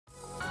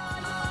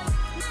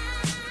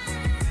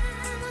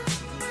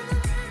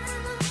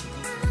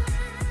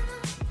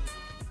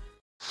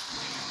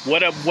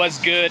What up, what's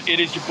good? It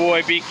is your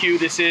boy BQ.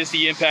 This is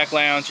the Impact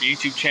Lounge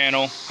YouTube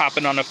channel.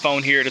 Hopping on the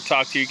phone here to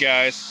talk to you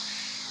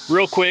guys.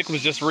 Real quick,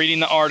 was just reading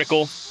the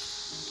article.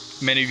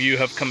 Many of you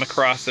have come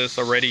across this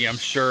already, I'm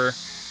sure.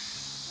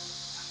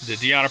 The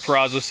Deonna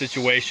Purrazzo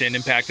situation.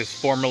 Impact has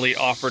formally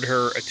offered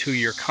her a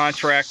 2-year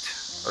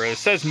contract, or it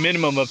says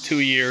minimum of 2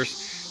 years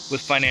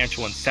with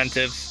financial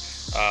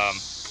incentives.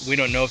 We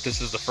don't know if this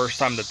is the first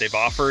time that they've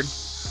offered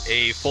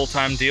a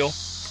full-time deal.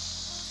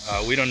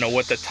 We don't know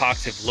what the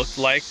talks have looked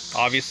like.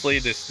 Obviously,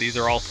 these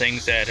are all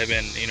things that have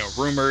been,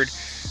 rumored,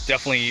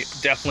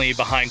 definitely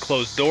behind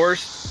closed doors.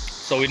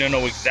 So we don't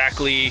know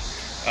exactly,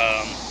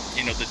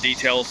 the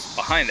details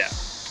behind that.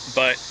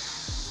 But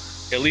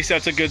at least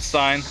that's a good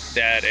sign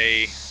that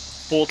a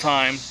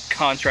full-time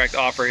contract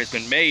offer has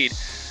been made.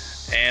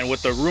 And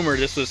with the rumor,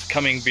 this was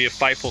coming via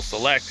Fightful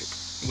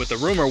Select. What the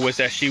rumor was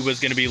that she was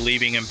going to be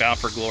leaving in Bound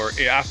for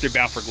Glory after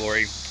Bound for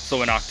Glory,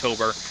 so in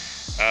October.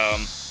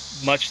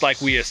 Much like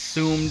we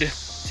assumed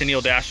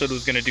Tennille Dashwood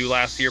was going to do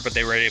last year, but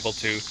they were able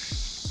to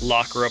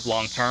lock her up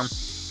long term.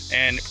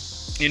 And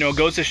it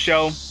goes to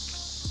show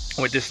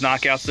with this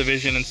knockouts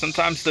division, and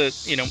sometimes the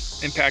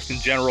Impact in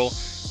general,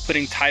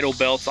 putting title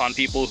belts on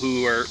people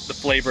who are the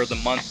flavor of the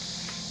month.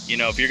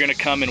 If you're going to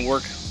come and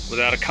work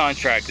without a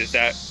contract, is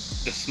that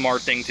the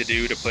smart thing to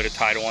do, to put a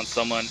title on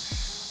someone,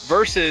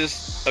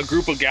 versus a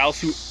group of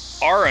gals who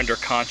are under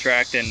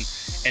contract and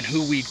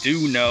who we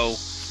do know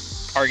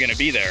are going to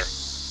be there?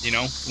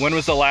 When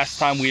was the last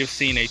time we have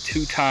seen a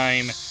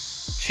 2-time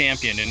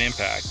champion in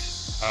Impact?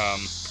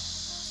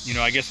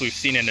 I guess we've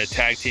seen in the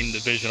tag team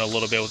division a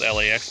little bit with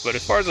LAX, but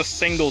as far as a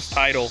singles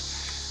title,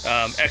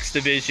 X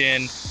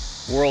division,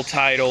 world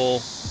title,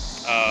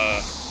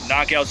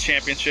 knockouts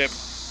championship,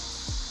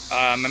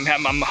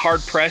 I'm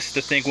hard pressed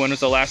to think when was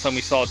the last time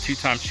we saw a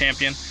 2-time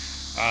champion.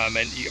 And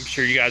I'm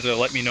sure you guys will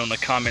let me know in the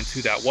comments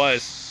who that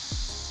was.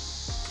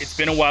 It's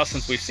been a while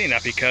since we've seen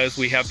that, because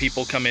we have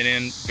people coming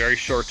in very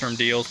short-term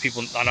deals,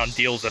 people not on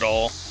deals at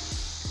all.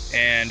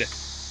 And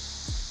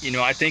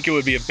I think it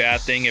would be a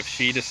bad thing if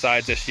she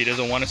decides that she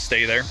doesn't want to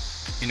stay there.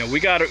 We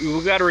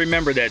gotta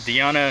remember that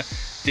Deonna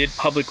did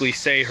publicly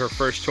say her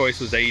first choice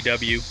was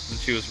AEW when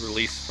she was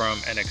released from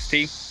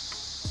NXT.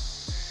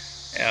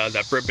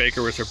 That Britt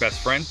Baker was her best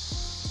friend,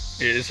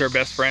 is her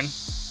best friend,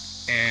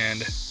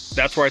 and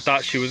that's where I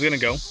thought she was gonna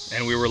go.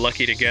 And we were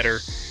lucky to get her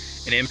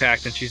an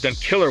Impact, and she's done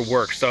killer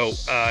work. So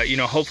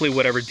hopefully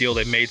whatever deal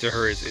they made to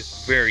her is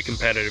very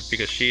competitive,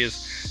 because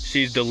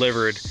she's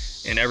delivered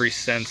in every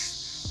sense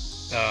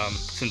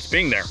since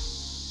being there.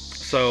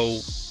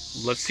 So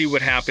let's see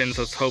what happens.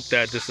 Let's hope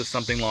that this is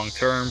something long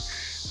term.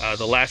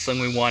 The last thing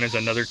we want is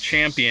another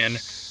champion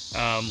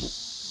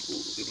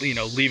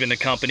leaving the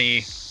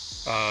company,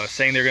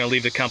 saying they're going to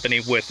leave the company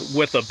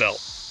with a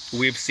belt.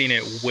 We've seen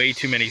it way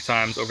too many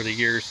times over the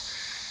years.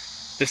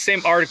 The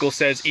same article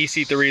says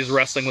EC3 is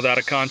wrestling without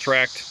a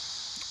contract,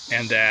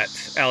 and that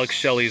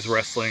Shelley is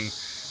wrestling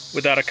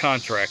without a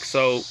contract.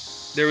 So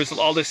there was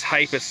all this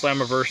hype at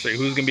Slammiversary.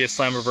 Who's going to be at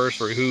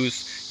Slammiversary?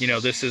 Who's,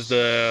 this is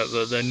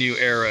the new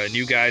era.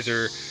 New guys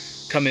are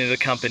coming to the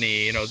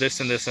company,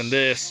 this and this and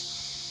this.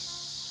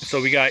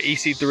 So we got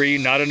EC3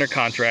 not under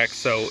contract.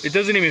 So it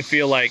doesn't even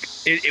feel like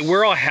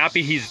we're all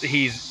happy he's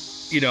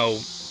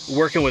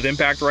working with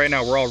Impact right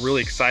now. We're all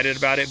really excited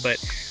about it,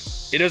 but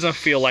it doesn't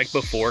feel like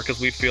before, because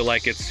we feel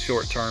like it's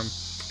short term.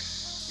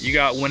 You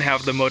got one half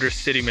of the Motor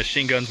City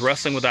Machine Guns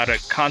wrestling without a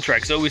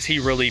contract. So is he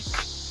really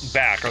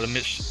back? Or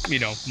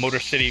the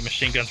Motor City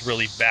Machine Guns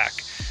really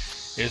back?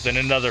 Is it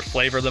another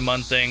flavor of the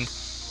month thing?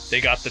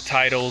 They got the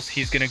titles.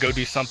 He's gonna go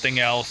do something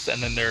else,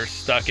 and then they're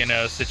stuck in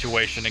a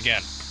situation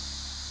again.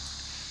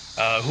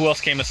 Who else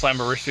came to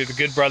Slammiversary? The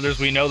Good Brothers.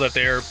 We know that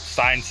they're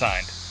signed.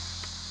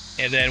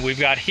 And then we've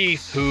got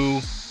Heath,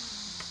 who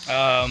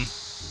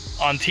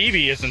on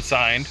TV isn't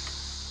signed.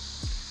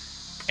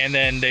 And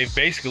then they've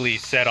basically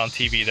said on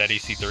TV that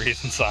EC3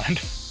 isn't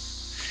signed.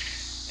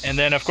 And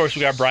then, of course,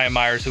 we got Brian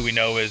Myers, who we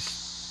know is,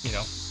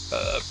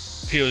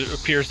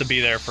 appears to be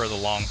there for the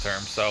long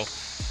term. So,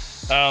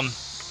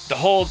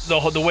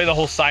 the way the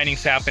whole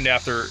signings happened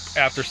after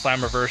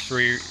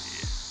Slammiversary,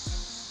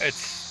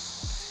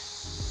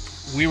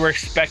 we were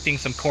expecting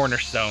some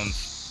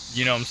cornerstones.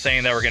 I'm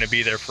saying, that we're going to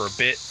be there for a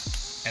bit,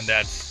 and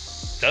that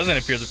doesn't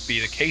appear to be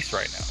the case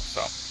right now.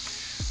 So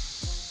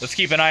let's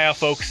keep an eye out,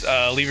 folks.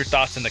 Leave your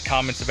thoughts in the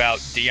comments about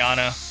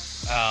Deonna,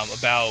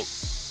 about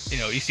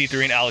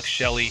EC3 and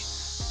Shelley,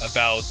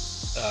 about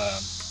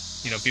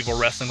people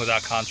wrestling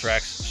without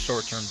contracts,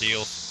 short-term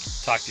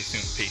deals. Talk to you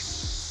soon.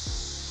 Peace.